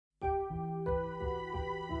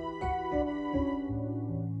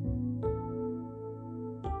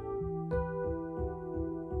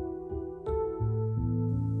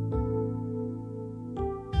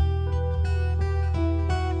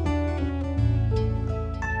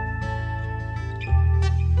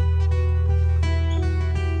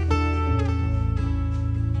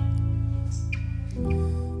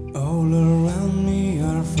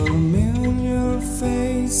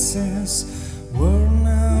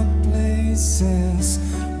faces,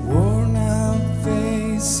 worn out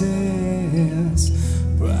faces,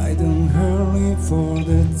 bright and early for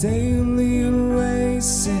the daily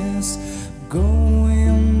races,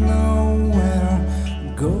 going nowhere,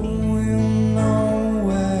 going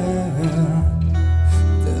nowhere.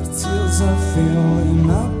 Their tears are filling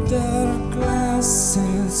up their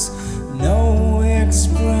glasses, no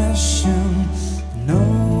expression, no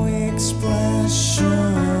expression.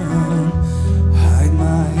 Hide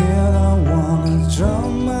my head, I wanna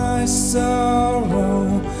drown my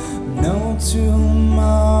sorrow. No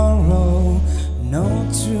tomorrow, no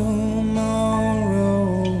tomorrow.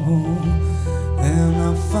 And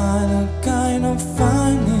I find it kind of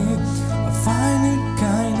funny, I find it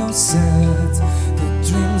kind of sad. The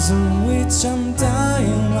dreams in which I'm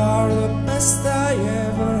dying are the best I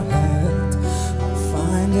ever had. I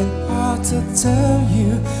find it hard to tell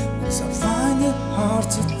you, 'cause I find it hard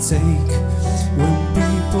to take. When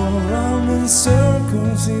people run in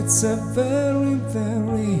circles, it's a very,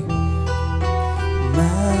 very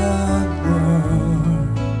mad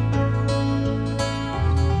world.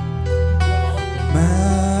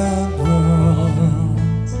 Mad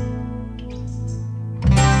world.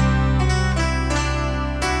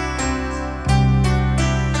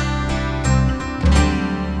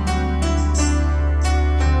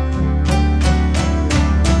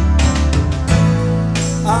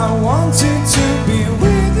 I wanted to be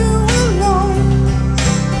with you alone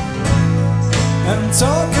and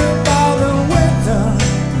talk about the weather,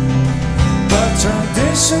 but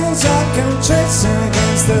traditions I can trace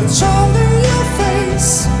against the child in your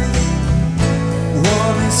face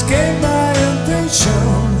won't escape my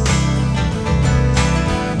attention.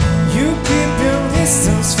 You keep your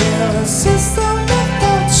distance, feel the